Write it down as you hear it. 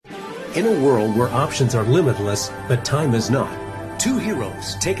In a world where options are limitless, but time is not, two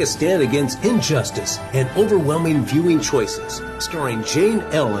heroes take a stand against injustice and overwhelming viewing choices, starring Jane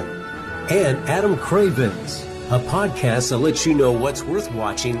Ellen and Adam Cravens. A podcast that lets you know what's worth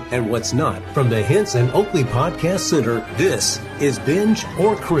watching and what's not. From the Hints and Oakley Podcast Center, this is Binge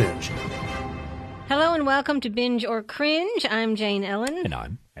or Cringe. Hello and welcome to Binge or Cringe. I'm Jane Ellen. And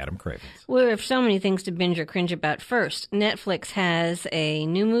I'm Adam Cravens. We have so many things to binge or cringe about. First, Netflix has a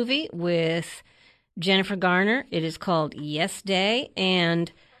new movie with Jennifer Garner. It is called Yes Day.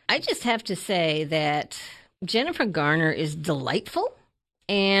 And I just have to say that Jennifer Garner is delightful.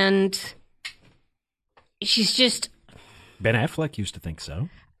 And she's just... Ben Affleck used to think so.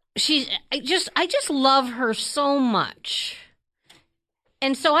 I just love her so much.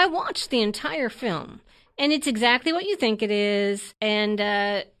 And so I watched the entire film. And it's exactly what you think it is. And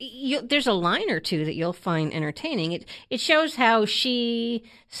there's a line or two that you'll find entertaining. It shows how she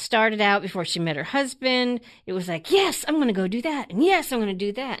started out before she met her husband. It was like, yes, I'm going to go do that. And yes, I'm going to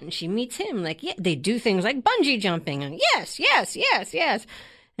do that. And she meets him. Like, yeah, they do things like bungee jumping. And yes, yes, yes, yes.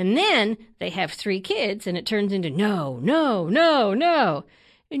 And then they have 3 kids. And it turns into no, no, no, no.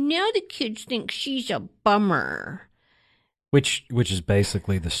 And now the kids think she's a bummer. Which is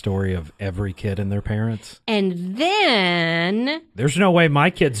basically the story of every kid and their parents. And then... There's no way my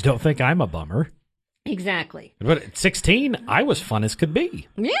kids don't think I'm a bummer. Exactly. But at 16, I was fun as could be.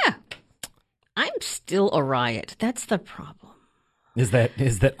 Yeah. I'm still a riot. That's the problem. Is that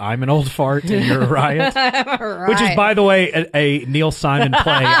I'm an old fart and you're a riot? I'm a riot. Which is, by the way, a Neil Simon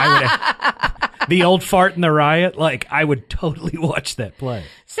play. The Old Fart and the Riot, like, I would totally watch that play.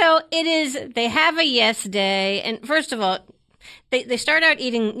 So it is, they have a Yes Day. And first of all... They start out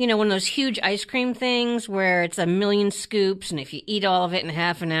eating, one of those huge ice cream things where it's 1,000,000 scoops, and if you eat all of it in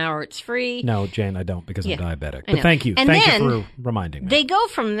half an hour, it's free. No, Jane, I don't, because I'm diabetic. But thank you. And thank then you for reminding me. They go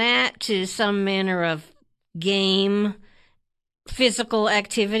from that to some manner of game, physical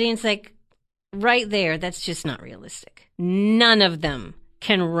activity, and it's like, right there, that's just not realistic. None of them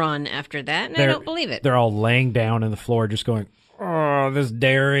can run after that, and I don't believe it. They're all laying down on the floor just going, oh, this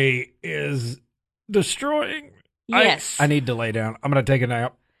dairy is destroying. Yes. I need to lay down. I'm going to take a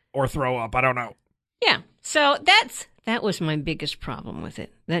nap or throw up. I don't know. Yeah. So that was my biggest problem with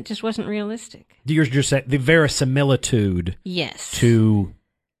it. That just wasn't realistic. You're just saying the verisimilitude yes. to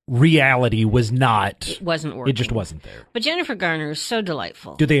reality was not. It wasn't working. It just wasn't there. But Jennifer Garner is so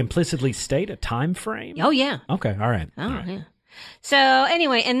delightful. Do they implicitly state a time frame? Oh, yeah. Okay. All right. Oh, all right. Yeah. So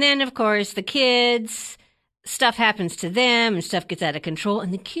anyway, and then, of course, the kids, stuff happens to them and stuff gets out of control,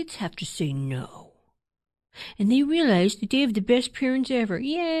 and the kids have to say no. And they realize that they have the best parents ever.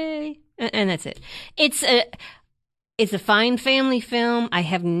 Yay. And that's it. It's a fine family film. I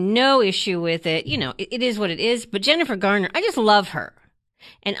have no issue with it. It is what it is. But Jennifer Garner, I just love her.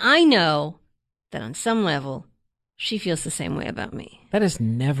 And I know that on some level, she feels the same way about me. That is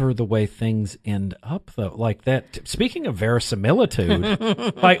never the way things end up, though. Like that. Speaking of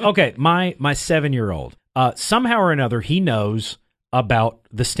verisimilitude, like, okay, my 7-year-old, somehow or another, he knows about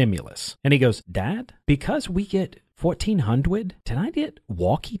the stimulus. And he goes, Dad, because we get 1,400, can I get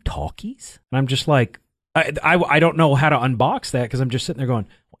walkie-talkies? And I'm just like, I don't know how to unbox that because I'm just sitting there going,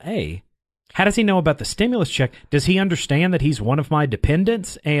 well, how does he know about the stimulus check? Does he understand that he's one of my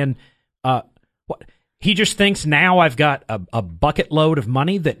dependents? And what? He just thinks now I've got a bucket load of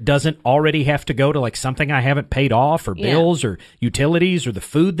money that doesn't already have to go to like something I haven't paid off or bills or utilities or the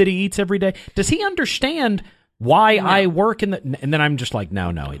food that he eats every day. Does he understand why I work in the... And then I'm just like, no,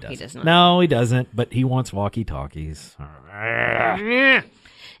 he doesn't. He does not. No, he doesn't, but he wants walkie-talkies.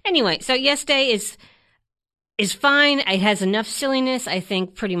 Anyway, so Yes Day is fine. It has enough silliness. I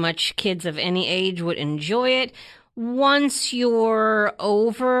think pretty much kids of any age would enjoy it. Once you're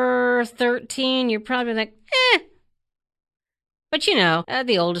over 13, you're probably like, But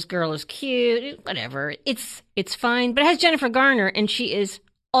the oldest girl is cute, whatever. It's fine, but it has Jennifer Garner, and she is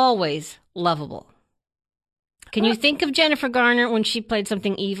always lovable. Can you think of Jennifer Garner when she played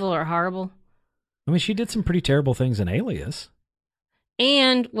something evil or horrible? I mean, she did some pretty terrible things in Alias.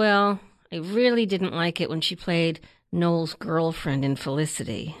 And, well, I really didn't like it when she played Noel's girlfriend in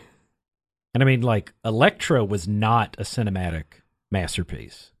Felicity. And I mean, like, Elektra was not a cinematic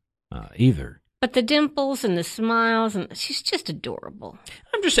masterpiece either. But the dimples and the smiles, and she's just adorable.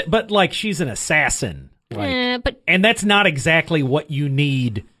 I'm just saying, but like, she's an assassin. But and that's not exactly what you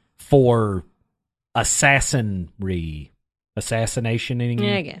need for assassinationing.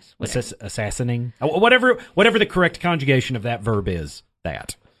 Yeah, I guess. Assassinating. Whatever the correct conjugation of that verb is,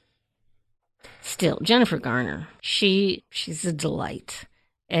 that. Still, Jennifer Garner, she's a delight.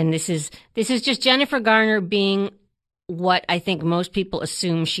 And this is just Jennifer Garner being what I think most people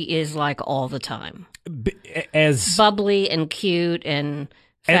assume she is like all the time. As bubbly and cute and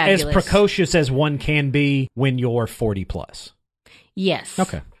fabulous. As precocious as one can be when you're 40 plus. Yes.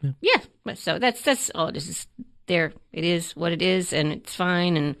 Okay. Yeah. So that's all it is. There. It is what it is, and it's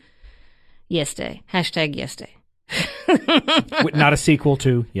fine. And yes day. Hashtag yes day. Not a sequel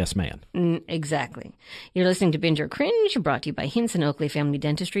to Yes Man. Exactly. You're listening to Binge or Cringe, brought to you by Hinson Oakley Family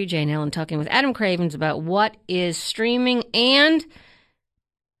Dentistry. Jane Ellen talking with Adam Cravens about what is streaming and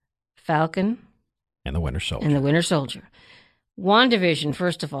Falcon and the Winter Soldier. And the Winter Soldier. WandaVision,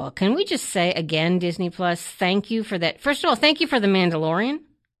 first of all. Can we just say again, Disney Plus, thank you for that. First of all, thank you for The Mandalorian.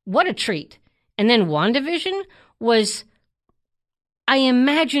 What a treat. And then WandaVision was, I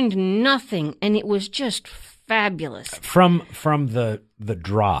imagined nothing, and it was just fabulous. From the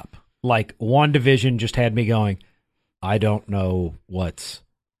drop, like WandaVision just had me going, I don't know what's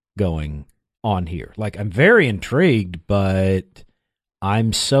going on here. Like, I'm very intrigued, but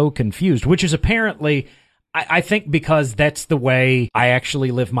I'm so confused, which is apparently, I think, because that's the way I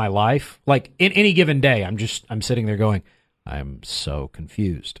actually live my life. Like, in any given day, I'm sitting there going, I'm so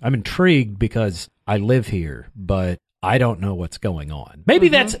confused. I'm intrigued because I live here, but I don't know what's going on. Maybe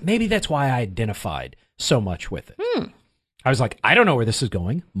that's why I identified so much with it. I was like, I don't know where this is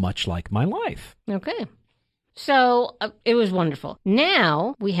going, much like my life. Okay. So it was wonderful.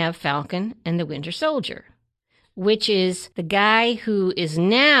 Now we have Falcon and the Winter Soldier, which is the guy who is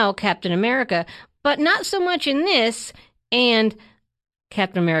now Captain America, but not so much in this, and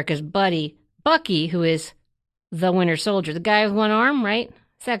Captain America's buddy, Bucky, who is the Winter Soldier. The guy with one arm, right?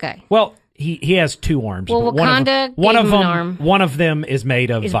 It's that guy. Well, he has two arms. Well, Wakanda one gave of him them, an arm. One of them is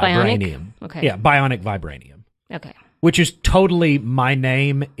made of Is vibranium. bionic? Okay. Yeah, bionic vibranium. Okay. Which is totally my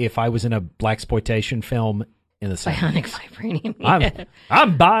name if I was in a blaxploitation film in the 70s. Bionic vibranium. Yeah.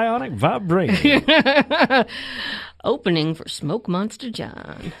 I'm bionic vibranium. Opening for Smoke Monster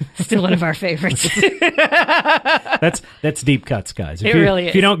John. Still one of our favorites. That's deep cuts, guys. It really is.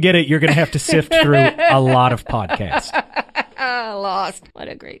 If you don't get it, you're going to have to sift through a lot of podcasts. Lost. What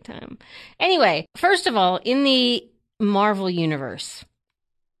a great time. Anyway, first of all, in the Marvel Universe,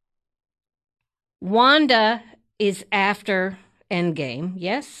 Wanda is after Endgame,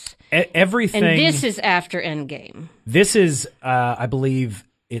 yes? Everything. And this is after Endgame. This is, I believe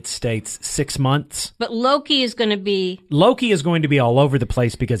it states 6 months. But Loki is going to be all over the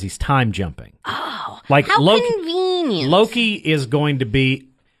place because he's time jumping. Oh, like how Loki, convenient. Loki is going to be,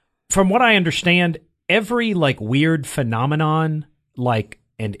 from what I understand, every like weird phenomenon, like,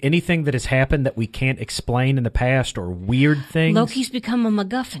 and anything that has happened that we can't explain in the past or weird things. Loki's become a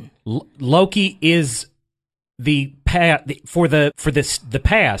MacGuffin. Loki is the past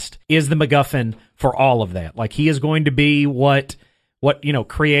is the MacGuffin for all of that. Like, he is going to be what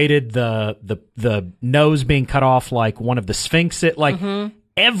created the nose being cut off, like one of the Sphinx.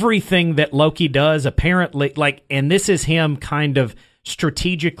 Everything that Loki does, apparently, like, and this is him kind of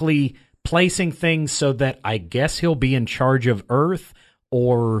strategically placing things so that I guess he'll be in charge of Earth,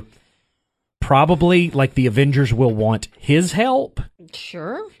 or probably like the Avengers will want his help.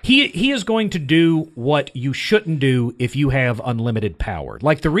 Sure. He is going to do what you shouldn't do if you have unlimited power.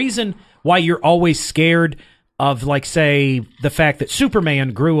 Like, the reason why you're always scared of, like, say, the fact that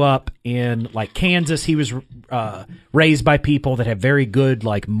Superman grew up in, like, Kansas. He was raised by people that have very good,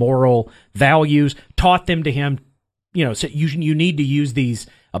 like, moral values, taught them to him, so you need to use these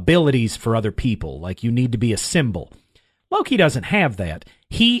abilities for other people. Like, you need to be a symbol. Loki doesn't have that.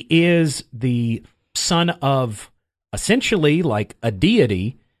 He is the son of essentially like a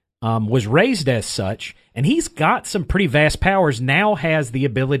deity, was raised as such, and he's got some pretty vast powers, now has the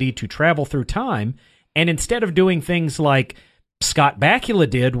ability to travel through time, and instead of doing things like Scott Bakula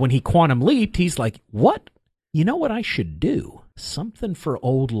did when he quantum leaped, he's like, what? You know what I should do? Something for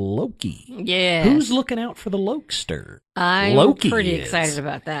old Loki. Yeah. Who's looking out for the Lokester? I'm pretty excited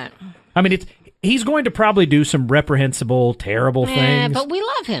about that. I mean, he's going to probably do some reprehensible, terrible things. But we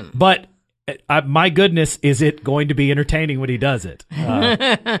love him. But my goodness, is it going to be entertaining when he does it?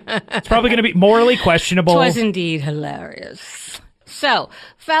 It's probably going to be morally questionable. 'Twas indeed hilarious. So,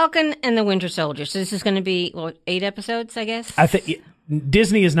 Falcon and the Winter Soldier. So this is going to be, 8 episodes, I guess? I think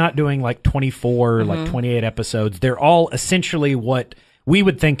Disney is not doing like 24, like 28 episodes. They're all essentially what we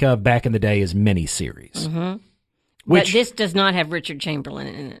would think of back in the day as miniseries. But this does not have Richard Chamberlain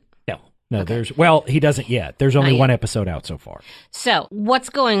in it. No, he doesn't yet. There's only one episode out so far. So, what's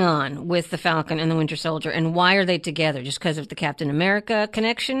going on with the Falcon and the Winter Soldier, and why are they together? Just because of the Captain America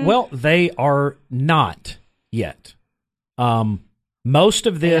connection? Well, they are not yet. Most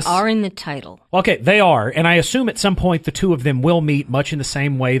of this They are in the title. Okay, they are, and I assume at some point the two of them will meet, much in the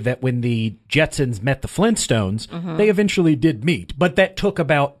same way that when the Jetsons met the Flintstones, they eventually did meet, but that took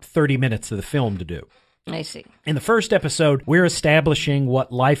about 30 minutes of the film to do. I see. In the first episode, we're establishing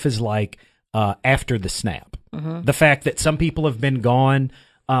what life is like after the snap. The fact that some people have been gone.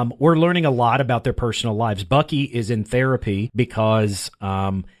 We're learning a lot about their personal lives. Bucky is in therapy because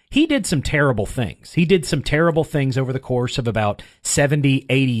he did some terrible things. He did some terrible things over the course of about 70,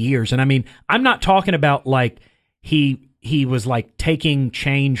 80 years. And I mean, I'm not talking about like he was like taking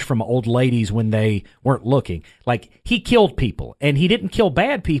change from old ladies when they weren't looking. Like he killed people, and he didn't kill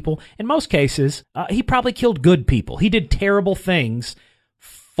bad people. In most cases, he probably killed good people. He did terrible things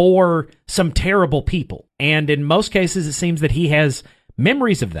for some terrible people. And in most cases, it seems that he has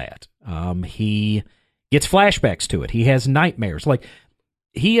memories of that. He gets flashbacks to it. He has nightmares. Like,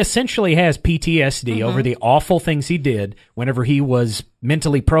 he essentially has PTSD over the awful things he did whenever he was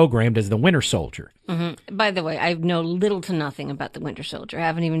mentally programmed as the Winter Soldier. By the way, I know little to nothing about the Winter Soldier. I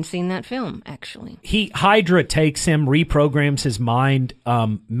haven't even seen that film, actually. Hydra takes him, reprograms his mind,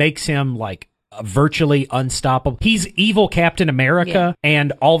 makes him like virtually unstoppable. He's evil Captain America,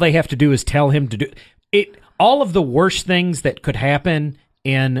 and all they have to do is tell him to do it. All of the worst things that could happen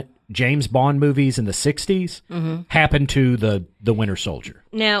in James Bond movies in the 60s happened to the Winter Soldier.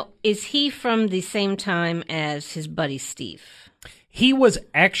 Now, is he from the same time as his buddy Steve? He was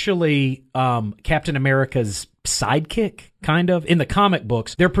actually Captain America's sidekick, kind of. In the comic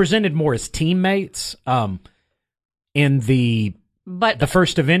books, they're presented more as teammates. In the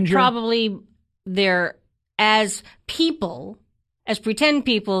first Avenger, probably they're as people. As pretend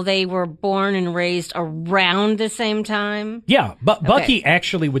people, they were born and raised around the same time? Yeah, but Bucky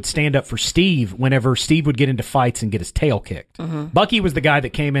actually would stand up for Steve whenever Steve would get into fights and get his tail kicked. Bucky was the guy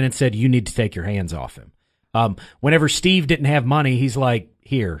that came in and said, you need to take your hands off him. Whenever Steve didn't have money, he's like,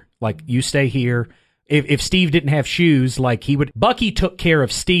 here, like, you stay here. If Steve didn't have shoes, like, Bucky took care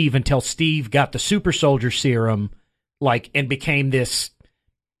of Steve until Steve got the super soldier serum, like, and became this,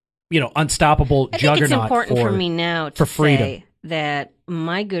 unstoppable juggernaut. I think it's important for me now to freedom. Say that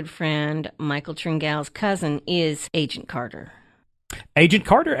my good friend Michael Tringal's cousin is Agent Carter. Agent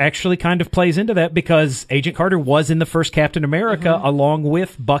Carter actually kind of plays into that because Agent Carter was in the first Captain America along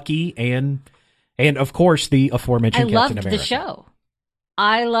with Bucky and of course the aforementioned Captain America. I loved the show.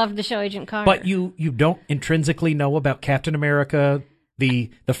 I loved the show Agent Carter. But you don't intrinsically know about Captain America, the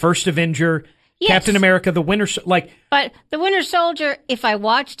first Avenger, Captain America, the Winter But the Winter Soldier, if I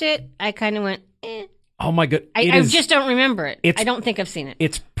watched it, I kind of went, eh. Oh my god! I just don't remember it. I don't think I've seen it.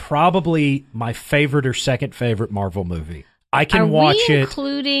 It's probably my favorite or second favorite Marvel movie. I can watch it,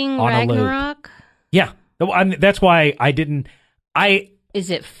 including Ragnarok. Yeah, that's why I didn't. Is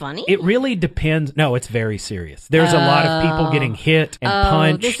it funny? It really depends. No, it's very serious. There's a lot of people getting hit and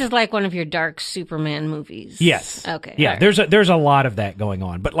punched. This is like one of your dark Superman movies. Yes. Okay. Yeah. Right. There's a lot of that going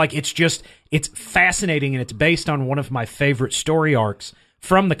on, but like it's fascinating, and it's based on one of my favorite story arcs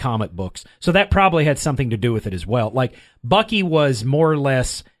from the comic books. So that probably had something to do with it as well. Like, Bucky was more or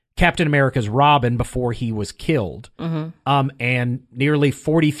less Captain America's Robin before he was killed. And nearly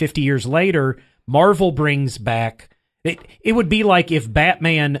 40, 50 years later, Marvel brings back... It would be like if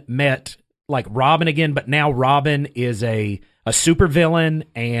Batman met, like, Robin again, but now Robin is a supervillain,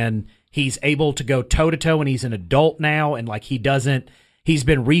 and he's able to go toe-to-toe, and he's an adult now, and, like, he's been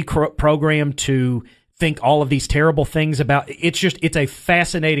reprogrammed to think all of these terrible things about. It's a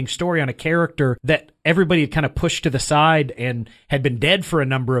fascinating story on a character that everybody had kind of pushed to the side and had been dead for a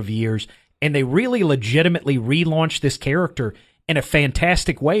number of years, and they really legitimately relaunched this character in a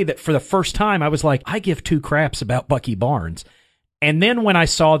fantastic way that for the first time I was like, I give two craps about Bucky Barnes. And then when I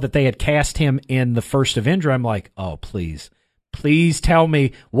saw that they had cast him in the first Avenger, I'm like, oh, please tell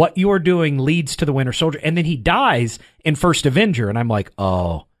me what you are doing leads to the Winter Soldier. And then he dies in first Avenger, and I'm like,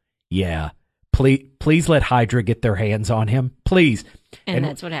 oh yeah, Please let Hydra get their hands on him. Please. And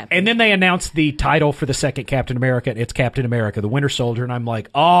that's what happened. And then they announced the title for the second Captain America, and it's Captain America, the Winter Soldier. And I'm like,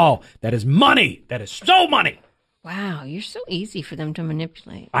 oh, that is money. That is so money. Wow, you're so easy for them to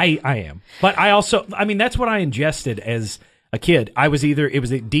manipulate. I am. But that's what I ingested as a kid. It was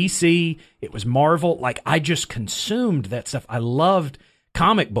DC, it was Marvel. Like, I just consumed that stuff. I loved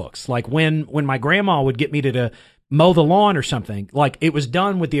comic books. Like, when my grandma would get me to mow the lawn or something, like, it was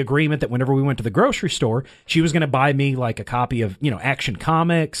done with the agreement that whenever we went to the grocery store, she was going to buy me like a copy of, Action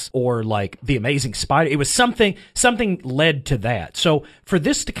Comics or like The Amazing Spider. It was something led to that. So for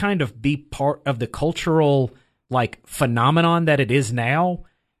this to kind of be part of the cultural like phenomenon that it is now,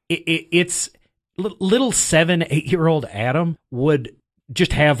 it's little 7-8-year-old Adam would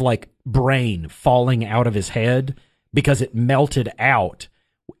just have like brain falling out of his head because it melted out.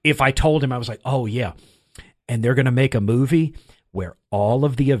 If I told him, I was like, oh, yeah, and they're going to make a movie where all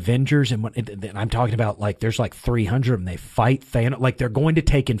of the Avengers, and I'm talking about like there's like 300 of them, they fight Thanos, like they're going to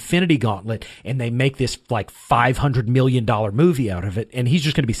take Infinity Gauntlet and they make this like $500 million movie out of it, and he's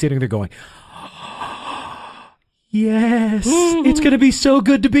just going to be sitting there going, yes, it's going to be so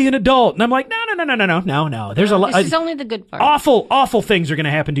good to be an adult. And I'm like, no. There's a lot. This is only the good part. Awful things are going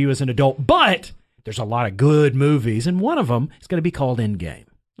to happen to you as an adult, but there's a lot of good movies, and one of them is going to be called Endgame.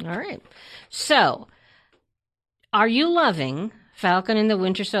 All right. So, are you loving Falcon and the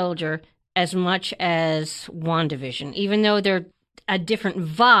Winter Soldier as much as WandaVision, even though they're a different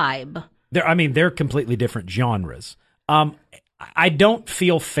vibe? They're completely different genres. I don't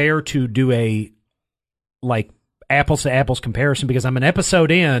feel fair to do a like apples to apples comparison because I'm an episode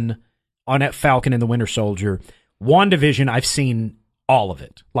in on Falcon and the Winter Soldier. WandaVision, I've seen all of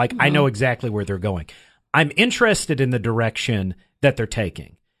it. Like, I know exactly where they're going. I'm interested in the direction that they're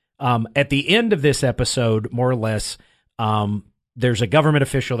taking. At the end of this episode, more or less, there's a government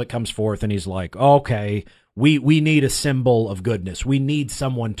official that comes forth and he's like, okay, we need a symbol of goodness. We need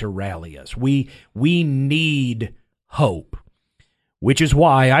someone to rally us. We need hope, which is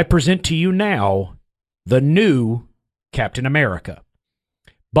why I present to you now the new Captain America.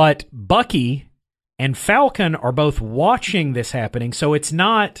 But Bucky and Falcon are both watching this happening, so it's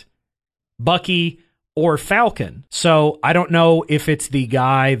not Bucky or Falcon. So I don't know if it's the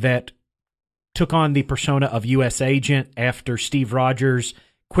guy that took on the persona of U.S. agent after Steve Rogers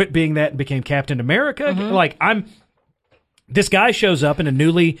quit being that and became Captain America. Like, this guy shows up in a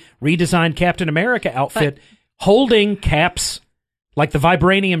newly redesigned Captain America outfit holding Cap's, like, the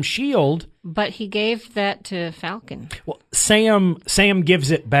vibranium shield. But he gave that to Falcon. Well, Sam gives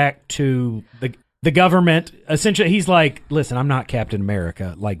it back to the government. Essentially, he's like, listen, I'm not Captain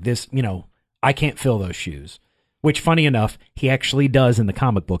America. Like, this, I can't fill those shoes. Which, funny enough, he actually does in the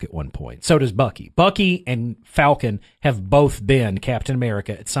comic book at one point. So does Bucky. Bucky and Falcon have both been Captain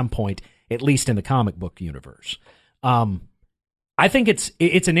America at some point, at least in the comic book universe. I think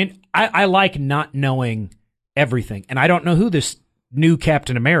I like not knowing everything. And I don't know who this new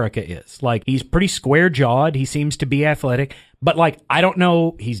Captain America is. Like, he's pretty square-jawed. He seems to be athletic. But, like, I don't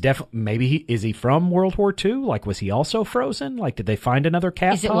know. He's definitely, is he from World War II? Like, was he also frozen? Like, did they find another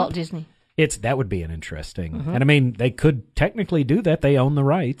Cap? Is it Walt Disney? That would be an interesting, and I mean, they could technically do that. They own the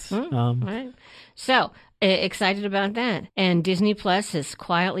rights. Right. So, excited about that. And Disney Plus has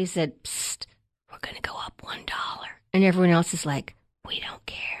quietly said, psst, we're going to go up $1. And everyone else is like, we don't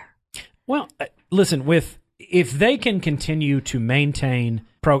care. Well, listen, if they can continue to maintain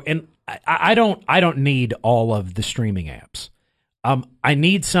and I don't need all of the streaming apps. I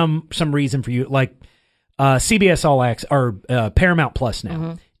need some reason for you, like CBS All Access or Paramount Plus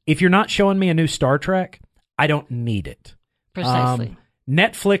now. If you're not showing me a new Star Trek, I don't need it. Precisely.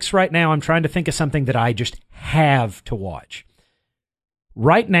 Netflix right now, I'm trying to think of something that I just have to watch.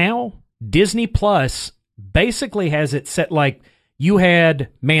 Right now, Disney Plus basically has it set like you had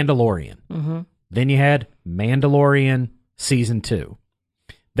Mandalorian. Then you had Mandalorian Season 2.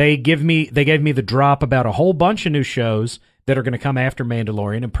 They gave me the drop about a whole bunch of new shows that are going to come after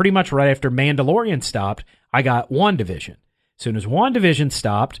Mandalorian, and pretty much right after Mandalorian stopped, I got WandaVision. As soon as WandaVision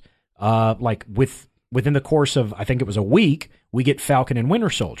stopped, within the course of, I think it was a week, we get Falcon and Winter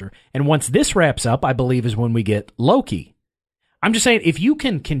Soldier. And once this wraps up, I believe is when we get Loki. I'm just saying, if you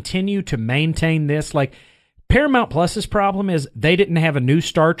can continue to maintain this, like Paramount Plus's problem is they didn't have a new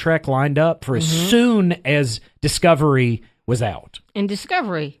Star Trek lined up for as soon as Discovery was out. And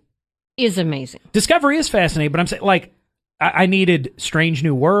Discovery is amazing. Discovery is fascinating, but I'm saying, like, I needed Strange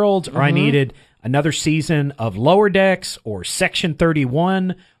New Worlds, or I needed another season of Lower Decks or Section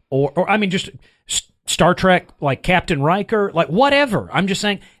 31 or I mean, just Star Trek, like Captain Riker, like whatever. I'm just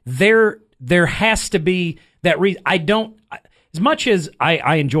saying there has to be that reason. As much as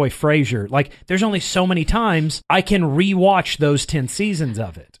I enjoy Frasier, like there's only so many times I can rewatch those 10 seasons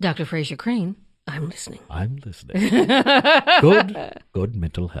of it. Dr. Frasier Crane, I'm listening. I'm listening. Good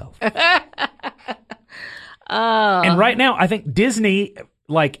mental health. And right now, I think Disney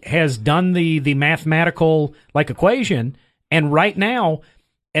has done the mathematical equation, and right now,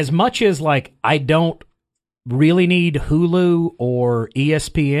 as much as I don't really need Hulu or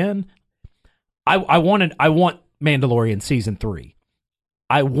ESPN, I want Mandalorian season 3.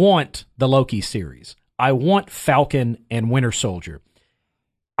 I want the Loki series. I want Falcon and Winter Soldier.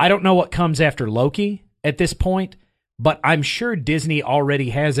 I don't know what comes after Loki at this point, but I'm sure Disney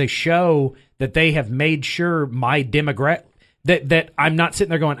already has a show that they have made sure my demographic, that I'm not sitting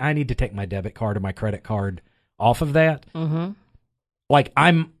there going, I need to take my debit card or my credit card off of that. Mm-hmm.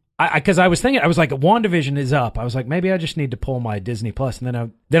 Because I was thinking, I was like, WandaVision is up. I was like, maybe I just need to pull my Disney Plus,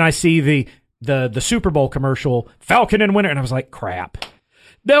 and then I see the Super Bowl commercial, Falcon and Winter, and I was like, crap.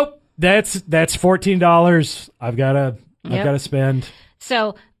 Nope, that's $14. I've got to spend.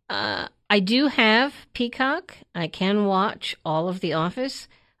 So I do have Peacock. I can watch all of The Office,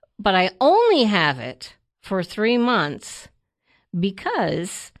 but I only have it for 3 months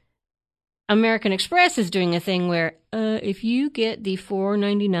because American Express is doing a thing where if you get the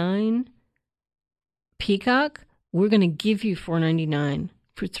 $4.99 Peacock, we're going to give you $4.99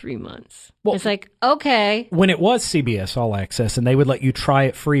 for 3 months. Well, it's like, okay. When it was CBS All Access and they would let you try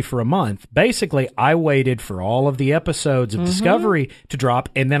it free for a month, basically I waited for all of the episodes of Discovery to drop,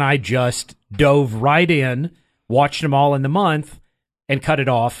 and then I just dove right in, watched them all in the month, and cut it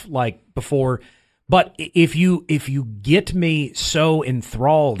off like before. But if you get me so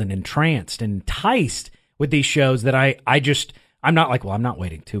enthralled and entranced and enticed with these shows that I'm not like, well, I'm not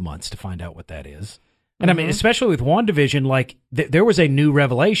waiting 2 months to find out what that is. And I mean, especially with WandaVision, like there was a new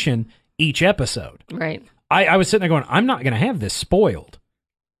revelation each episode. Right. I was sitting there going, I'm not going to have this spoiled.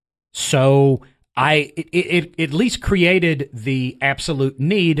 So it at least created the absolute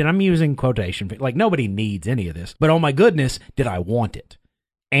need, and I'm using quotation, like nobody needs any of this, but oh my goodness, did I want it?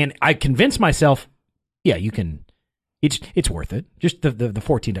 And I convinced myself, yeah, you can. It's worth it. Just the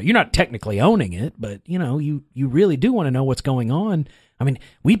 $14. You're not technically owning it, but you really do want to know what's going on. I mean,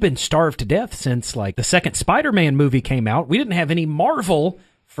 we've been starved to death since like the second Spider-Man movie came out. We didn't have any Marvel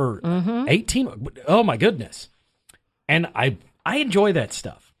for 18. Oh my goodness. And I enjoy that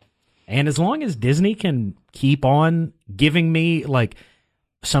stuff. And as long as Disney can keep on giving me like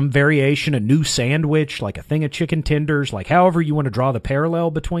some variation, a new sandwich, like a thing of chicken tenders, like however you want to draw the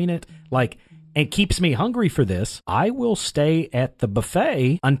parallel between it, like, and keeps me hungry for this, I will stay at the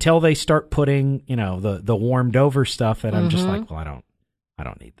buffet until they start putting, the warmed over stuff that I'm just like, well, I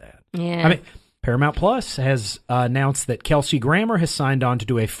don't need that. Yeah. I mean, Paramount Plus has announced that Kelsey Grammer has signed on to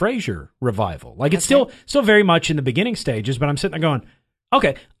do a Frasier revival. Like it's still very much in the beginning stages, but I'm sitting there going,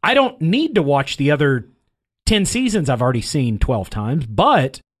 okay, I don't need to watch the other 10 seasons I've already seen 12 times,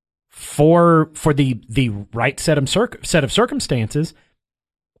 but for the right set of circumstances,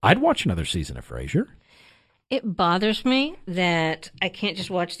 I'd watch another season of Frasier. It bothers me that I can't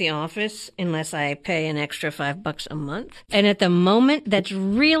just watch The Office unless I pay an extra $5 a month. And at the moment, that's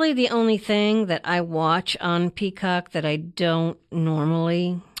really the only thing that I watch on Peacock that I don't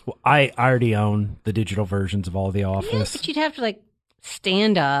normally. Well, I already own the digital versions of all The Office. Yeah, but you'd have to like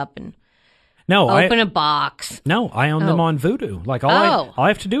stand up and open a box. No, I own them on Vudu. Like all I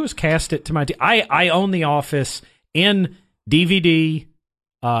have to do is cast it to my. I own The Office in DVD.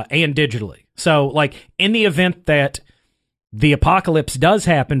 And digitally. So, like, in the event that the apocalypse does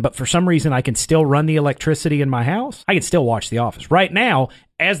happen, but for some reason I can still run the electricity in my house, I can still watch The Office. Right now,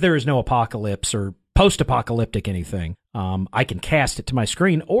 as there is no apocalypse or post-apocalyptic anything, I can cast it to my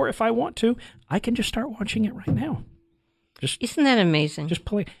screen, or if I want to, I can just start watching it right now. Isn't that amazing? Just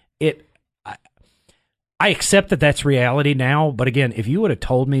play it. I accept that that's reality now, but again, if you would have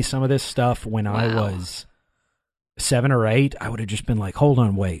told me some of this stuff when I was 7 or 8, I would have just been like, hold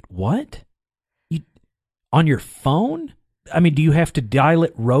on, wait, what? On your phone? I mean, do you have to dial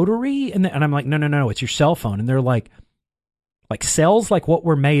it rotary? And I'm like, no, it's your cell phone. And they're like cells, like what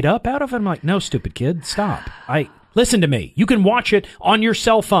we're made up out of? And I'm like, no, stupid kid, stop. Listen to me. You can watch it on your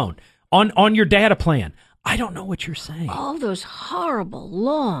cell phone, on your data plan. I don't know what you're saying. All those horrible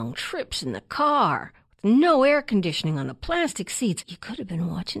long trips in the car, with no air conditioning on the plastic seats. You could have been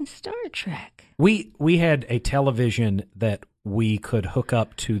watching Star Trek. We had a television that we could hook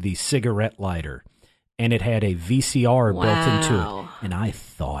up to the cigarette lighter, and it had a VCR built into it. And I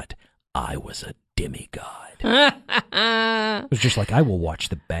thought I was a demigod. It was just like, I will watch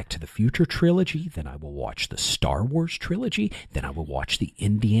the Back to the Future trilogy, then I will watch the Star Wars trilogy, then I will watch the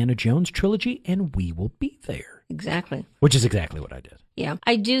Indiana Jones trilogy, and we will be there. Exactly. Which is exactly what I did. Yeah.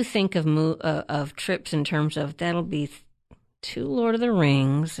 I do think of trips in terms of that'll be 2 Lord of the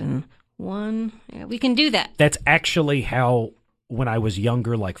Rings and 1. Yeah, we can do that. That's actually how, when I was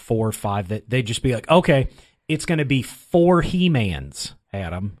younger, like 4 or 5, that they'd just be like, okay, it's going to be 4 He-Mans,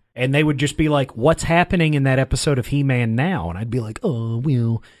 Adam. And they would just be like, what's happening in that episode of He-Man now? And I'd be like, oh,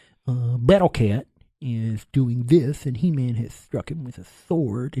 well, Battle Cat is doing this, and He-Man has struck him with a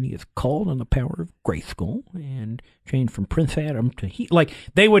sword, and he has called on the power of Grayskull and changed from Prince Adam to like,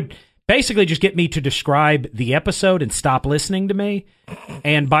 they would basically just get me to describe the episode and stop listening to me.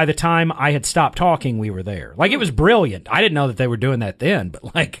 And by the time I had stopped talking, we were there. Like, it was brilliant. I didn't know that they were doing that then,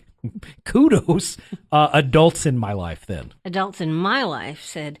 but like, kudos, adults in my life then. Adults in my life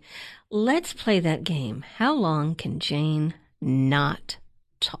said, let's play that game. How long can Jane not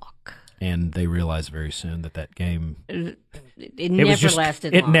talk? And they realized very soon that game it never was just,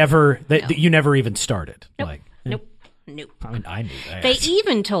 lasted it long. never you never even started. Nope. Like Nope. I mean, I knew that. They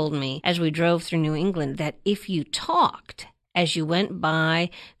even told me as we drove through New England that if you talked as you went by,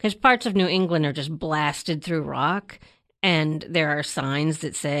 because parts of New England are just blasted through rock, and there are signs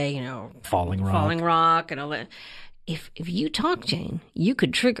that say, you know, falling rock and all that. If you talk, Jane, you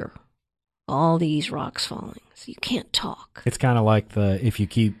could trigger all these rocks falling. So you can't talk. It's kind of like if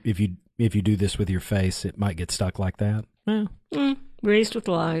you do this with your face, it might get stuck like that. Raised with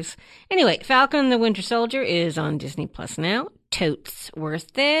lies. Anyway, Falcon and the Winter Soldier is on Disney Plus now. Totes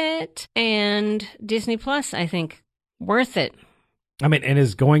worth it. And Disney Plus, I think, worth it. I mean, and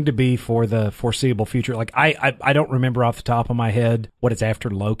is going to be for the foreseeable future. Like, I don't remember off the top of my head what it's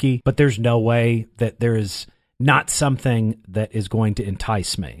after Loki, but there's no way that there is not something that is going to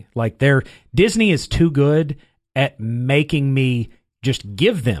entice me. Like, Disney is too good at making me just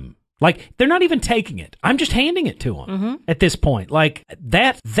give them. Like, they're not even taking it. I'm just handing it to them at this point. Like,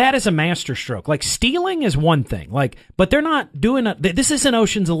 that is a masterstroke. Like, stealing is one thing. Like, but they're not doing this isn't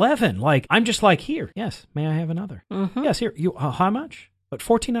Ocean's 11. Like, I'm just like, here, yes, may I have another? Yes, here. You how much? What,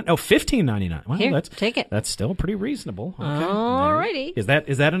 $15.99? Well, Here, take it. That's still pretty reasonable. Okay. Alrighty. Is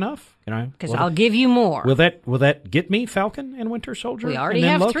that enough? Because I'll give you more. Will that get me Falcon and Winter Soldier? We already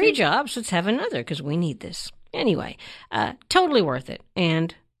have Loki? 3 jobs. Let's have another because we need this. Anyway, totally worth it.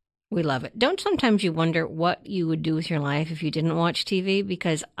 And we love it. Don't sometimes you wonder what you would do with your life if you didn't watch TV?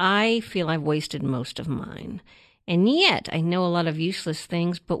 Because I feel I've wasted most of mine. And yet, I know a lot of useless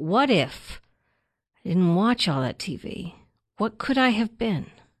things, but what if I didn't watch all that TV? What could I have been?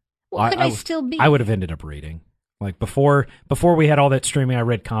 What could I still be? I would have ended up reading. Like, before we had all that streaming, I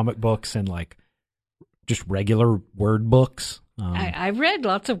read comic books and, like, just regular word books. I read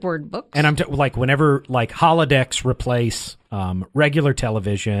lots of word books. And I'm like, whenever like holodecks replace regular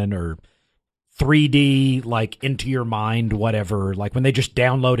television or 3D, like into your mind, whatever, like when they just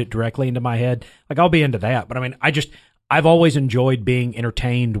download it directly into my head, like I'll be into that. But I mean, I've always enjoyed being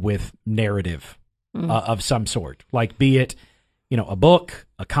entertained with narrative of some sort, like be it, you know, a book,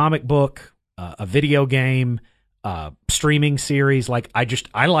 a comic book, a video game, streaming series. Like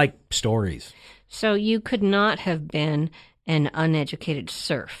I like stories. So you could not have been an uneducated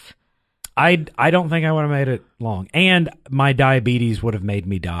serf. I don't think I would have made it long. And my diabetes would have made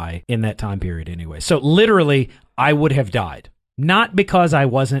me die in that time period anyway. So literally, I would have died. Not because I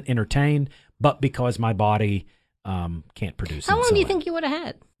wasn't entertained, but because my body can't produce How long insulin. do you think you would have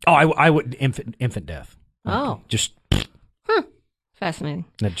had? Oh, I would infant death. Oh. Just Fascinating.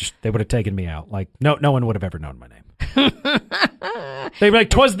 They would have taken me out. Like no one would have ever known my name. They'd be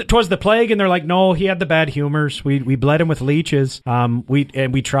like, "'Twas the plague," and they're like, "No, he had the bad humors. We bled him with leeches.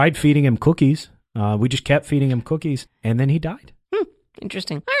 We tried feeding him cookies. We just kept feeding him cookies, and then he died."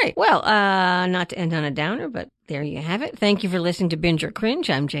 Interesting. All right. Well, not to end on a downer, but there you have it. Thank you for listening to Binge or Cringe.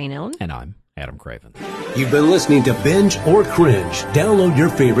 I'm Jane Ellen. And I'm Adam Craven. You've been listening to Binge or Cringe. Download your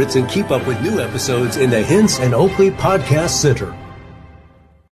favorites and keep up with new episodes in the Hints and Oakley Podcast Center.